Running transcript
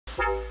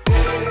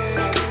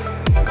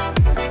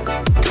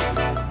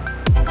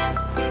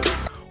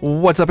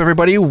What's up,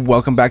 everybody?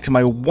 Welcome back to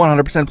my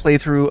 100%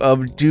 playthrough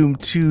of Doom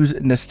 2's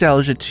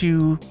Nostalgia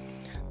 2.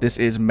 This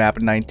is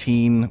map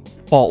 19,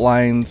 Fault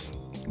Lines.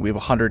 We have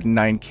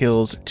 109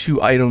 kills,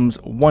 2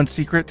 items, 1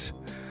 secret.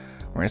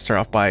 We're going to start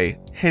off by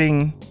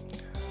hitting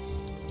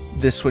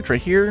this switch right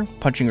here,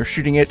 punching or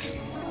shooting it.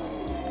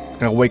 It's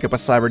going to wake up a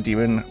cyber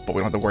demon, but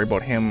we don't have to worry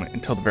about him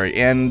until the very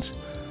end.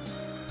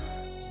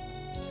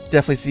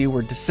 Definitely see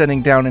we're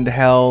descending down into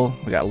hell.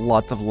 We got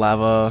lots of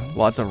lava,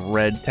 lots of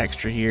red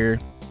texture here.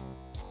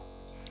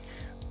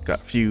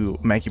 Got a few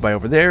Mancubi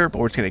over there, but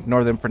we're just going to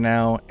ignore them for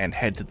now and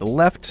head to the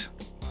left.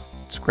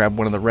 Let's grab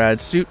one of the rad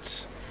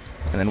suits,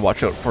 and then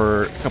watch out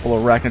for a couple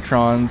of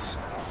Arachnotrons.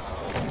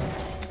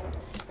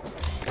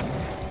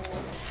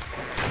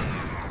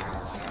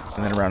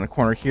 And then around the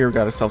corner here, we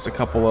got ourselves a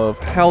couple of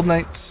Hell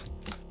Knights.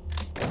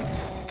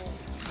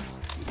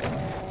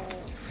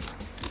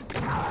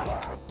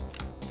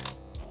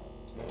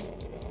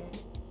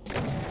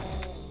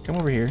 Come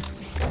over here.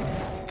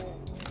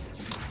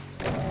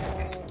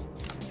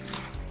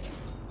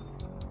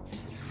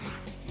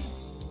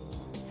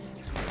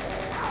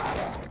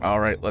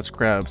 Alright, let's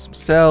grab some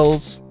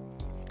cells,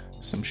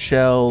 some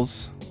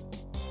shells,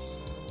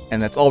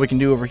 and that's all we can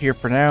do over here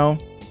for now.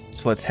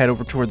 So let's head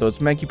over to where those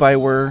Mancubi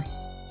were.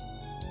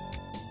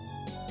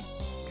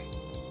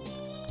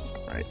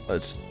 Alright,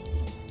 let's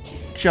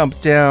jump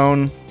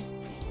down.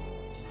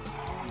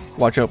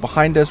 Watch out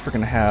behind us, we're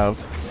going to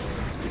have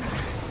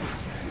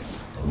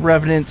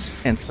Revenant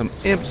and some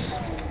imps.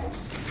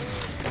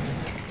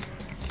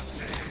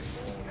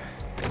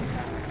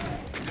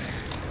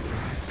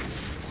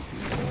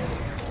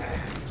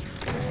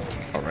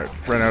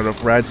 Run out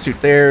of rad suit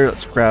there.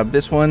 Let's grab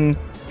this one.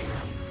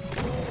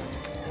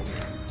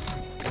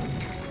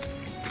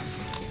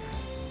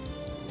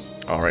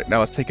 Alright, now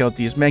let's take out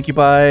these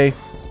Mancubi.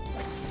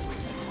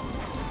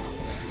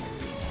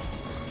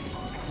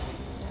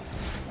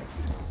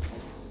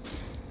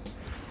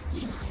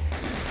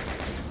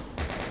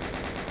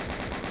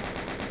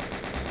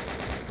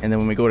 And then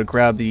when we go to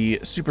grab the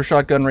super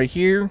shotgun right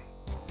here,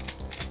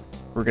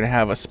 we're going to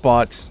have a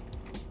spot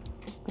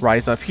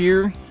rise up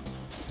here.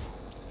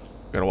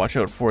 Gotta watch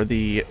out for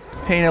the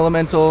pain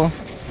elemental.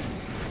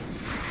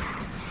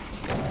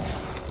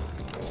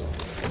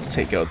 Let's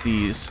take out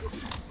these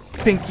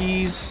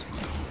pinkies.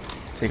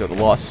 Take out the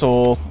lost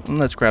soul. And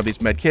let's grab these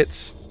med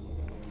kits.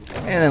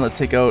 And then let's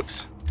take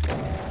out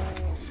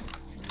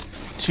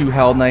 2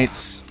 Hell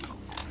Knights.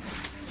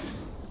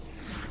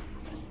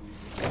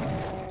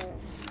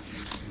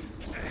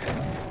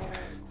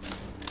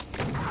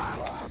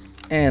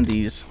 And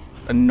these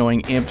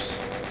annoying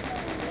imps.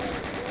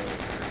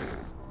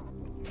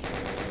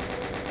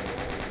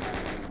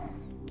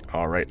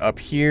 Alright, up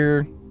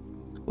here,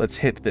 let's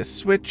hit this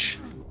switch.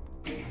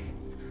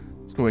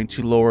 It's going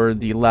to lower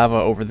the lava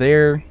over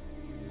there.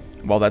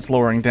 While that's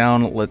lowering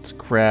down, let's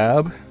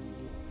grab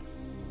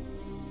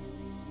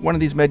one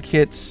of these med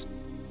kits,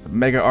 the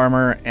mega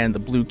armor, and the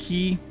blue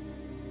key.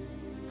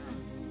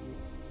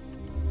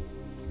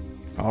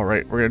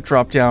 Alright, we're going to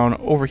drop down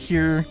over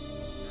here.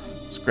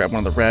 Let's grab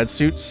one of the rad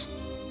suits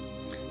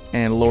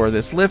and lower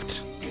this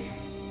lift.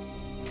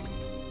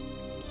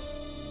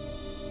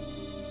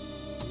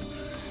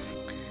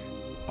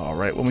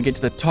 Alright, when we get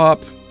to the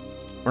top,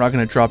 we're not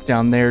going to drop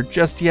down there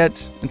just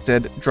yet.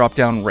 Instead, drop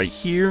down right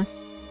here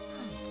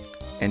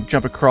and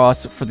jump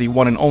across for the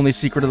one and only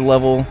secret of the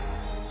level.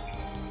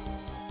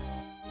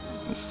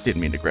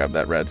 Didn't mean to grab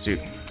that rad suit.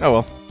 Oh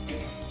well.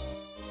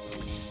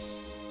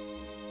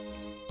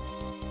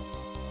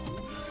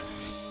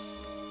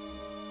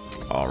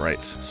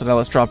 Alright, so now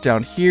let's drop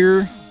down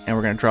here, and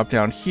we're going to drop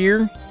down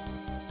here.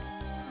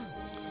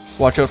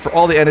 Watch out for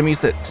all the enemies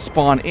that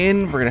spawn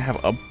in. We're going to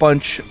have a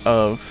bunch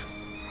of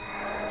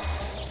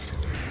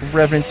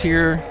Revenants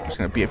here. Just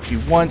gonna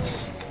BFG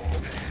once.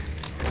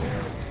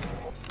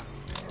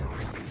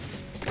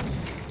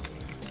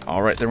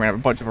 Alright, then we're gonna have a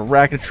bunch of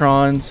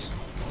Arachnotrons.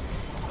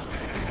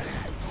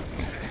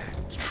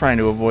 Just trying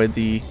to avoid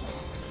the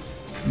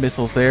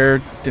missiles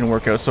there. Didn't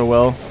work out so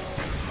well.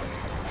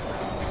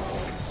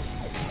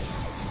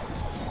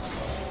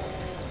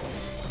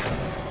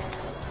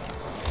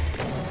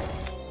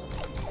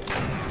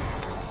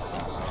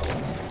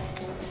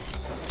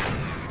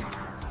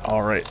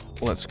 Alright,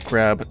 let's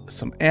grab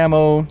some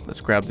ammo. Let's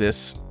grab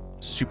this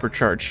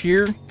supercharge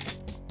here.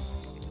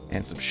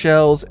 And some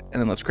shells.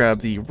 And then let's grab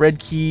the red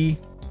key.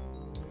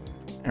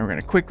 And we're going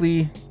to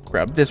quickly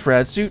grab this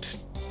rad suit.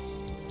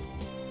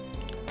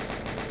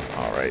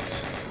 Alright,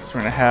 so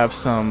we're going to have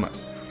some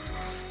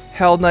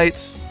Hell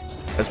Knights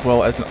as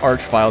well as an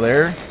Archvile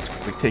there. Let's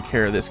quickly take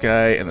care of this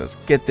guy. And let's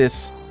get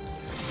this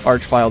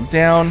Archvile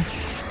down.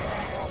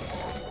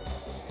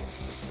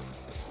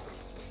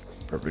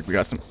 Perfect, we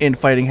got some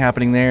infighting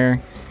happening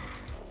there.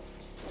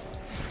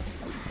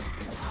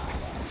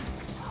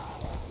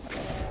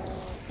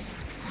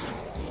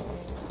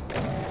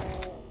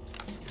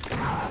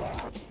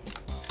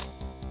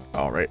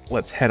 Alright,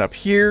 let's head up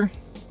here.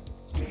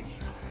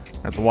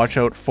 Have to watch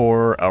out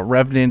for a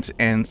Revenant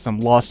and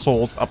some Lost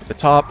Souls up at the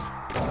top.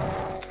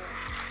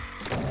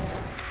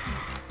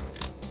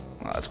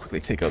 Let's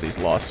quickly take out these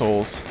lost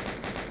souls.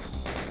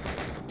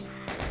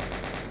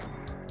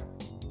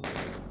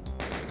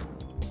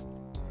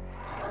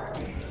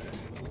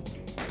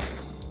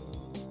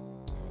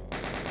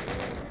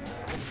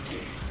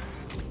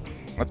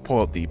 Let's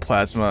pull out the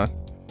plasma.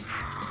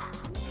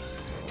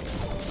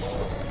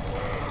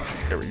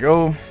 There we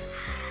go.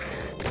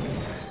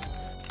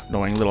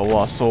 Annoying little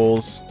lost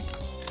souls.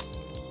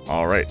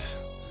 Alright.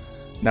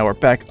 Now we're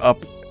back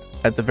up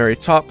at the very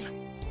top.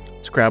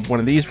 Let's grab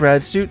one of these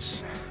rad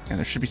suits. And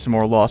there should be some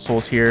more lost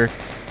souls here.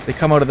 They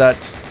come out of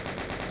that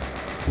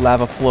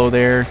lava flow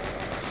there.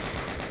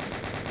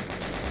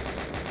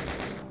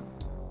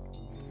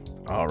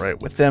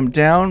 Alright, with them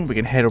down, we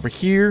can head over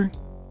here.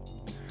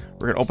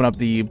 We're going to open up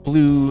the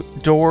blue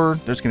door.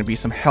 There's going to be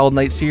some Hell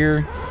Knights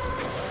here.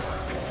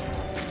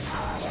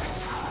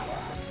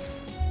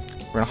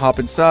 We're going to hop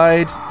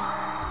inside.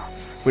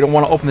 We don't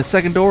want to open the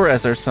second door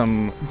as there's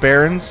some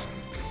barons.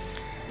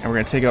 And we're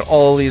going to take out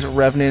all these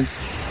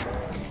revenants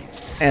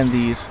and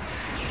these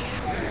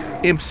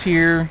imps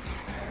here.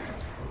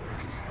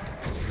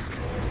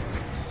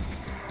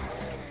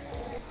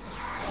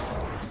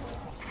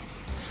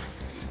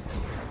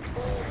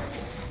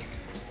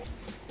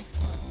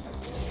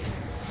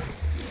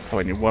 Oh,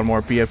 I need one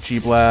more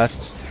BFG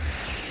blast.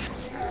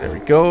 There we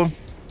go.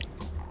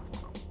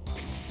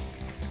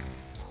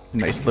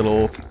 Nice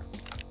little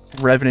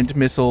revenant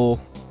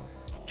missile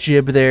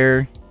jib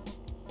there.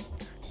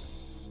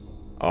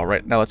 All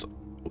right, now let's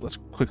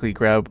quickly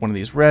grab one of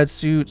these rad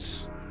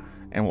suits,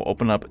 and we'll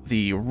open up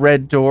the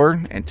red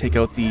door and take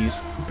out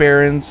these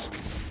barons.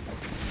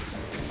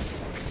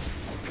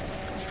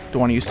 Don't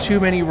want to use too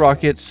many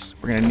rockets.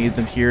 We're gonna need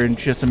them here in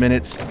just a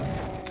minute.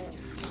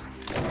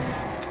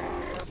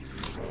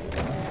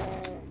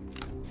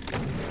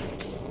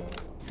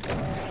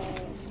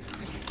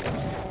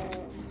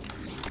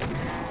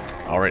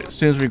 Alright, as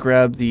soon as we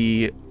grab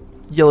the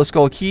yellow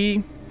skull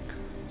key,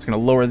 it's going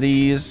to lower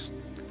these.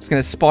 It's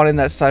going to spawn in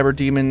that cyber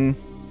demon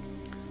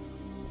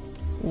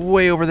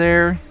way over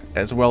there,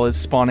 as well as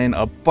spawn in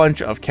a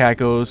bunch of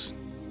cacos.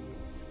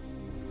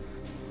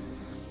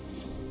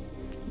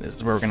 This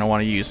is where we're going to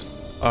want to use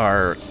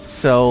our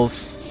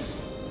cells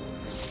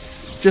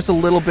just a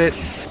little bit,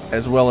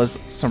 as well as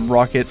some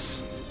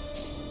rockets.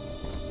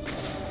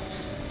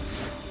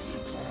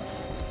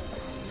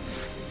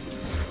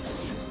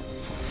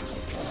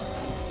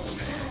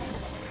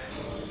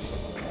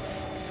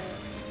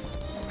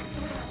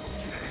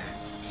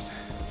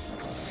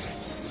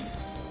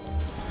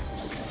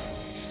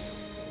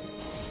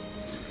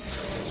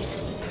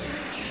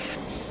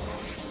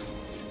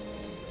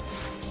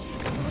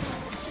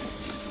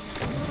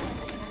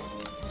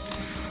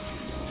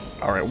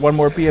 Alright, one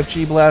more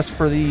BFG blast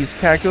for these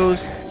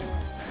cacos.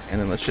 And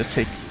then let's just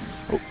take...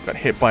 Oh, got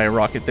hit by a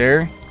rocket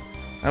there.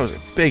 That was a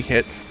big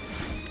hit.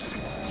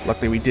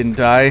 Luckily we didn't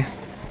die.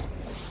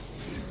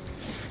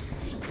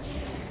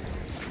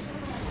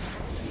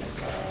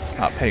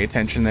 Not paying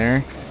attention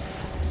there.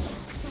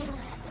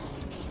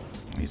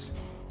 These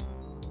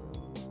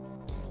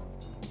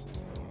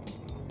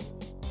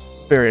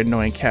very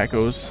annoying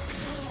cacos.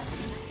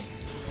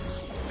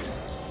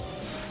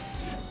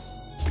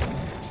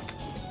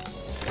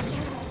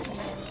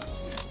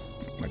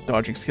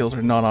 Dodging skills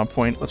are not on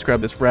point. Let's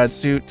grab this rad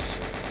suit.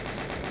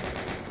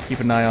 Keep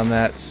an eye on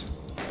that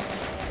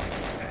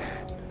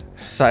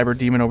cyber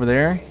demon over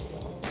there.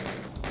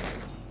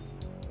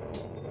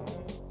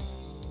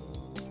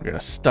 We got a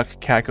stuck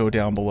caco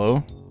down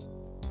below.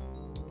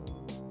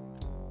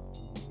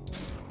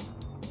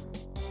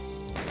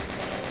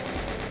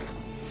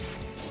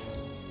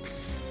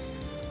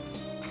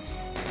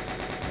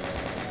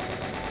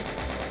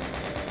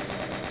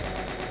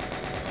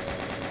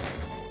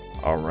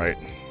 Alright.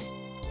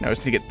 Now we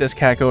just need to get this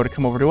caco to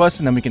come over to us,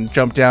 and then we can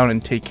jump down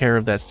and take care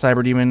of that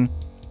cyber demon.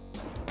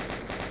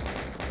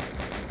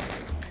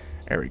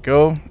 There we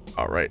go.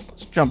 Alright,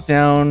 let's jump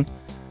down.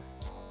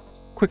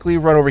 Quickly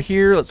run over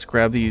here. Let's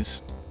grab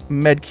these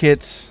med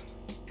kits,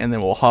 and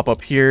then we'll hop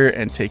up here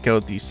and take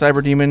out the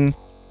cyber demon.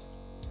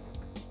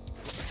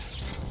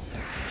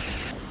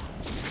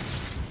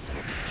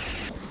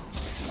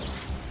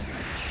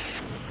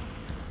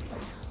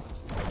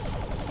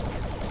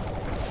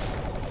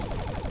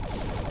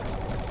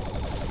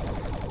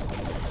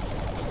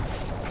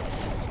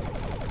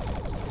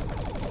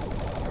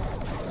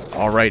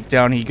 Alright,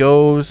 down he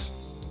goes.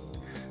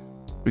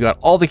 We got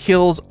all the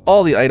kills,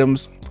 all the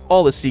items,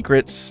 all the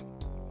secrets.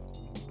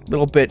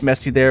 Little bit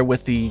messy there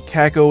with the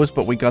cacos,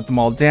 but we got them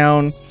all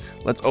down.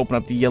 Let's open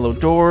up the yellow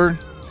door,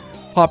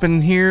 hop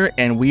in here,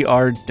 and we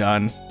are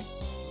done.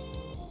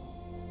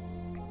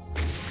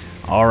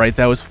 Alright,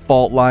 that was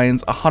Fault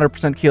Lines.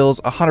 100%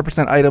 kills,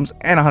 100% items,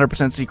 and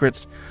 100%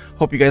 secrets.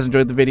 Hope you guys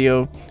enjoyed the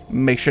video.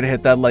 Make sure to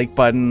hit that like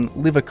button,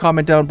 leave a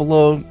comment down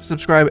below,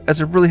 subscribe as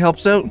it really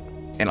helps out,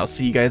 and I'll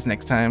see you guys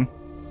next time.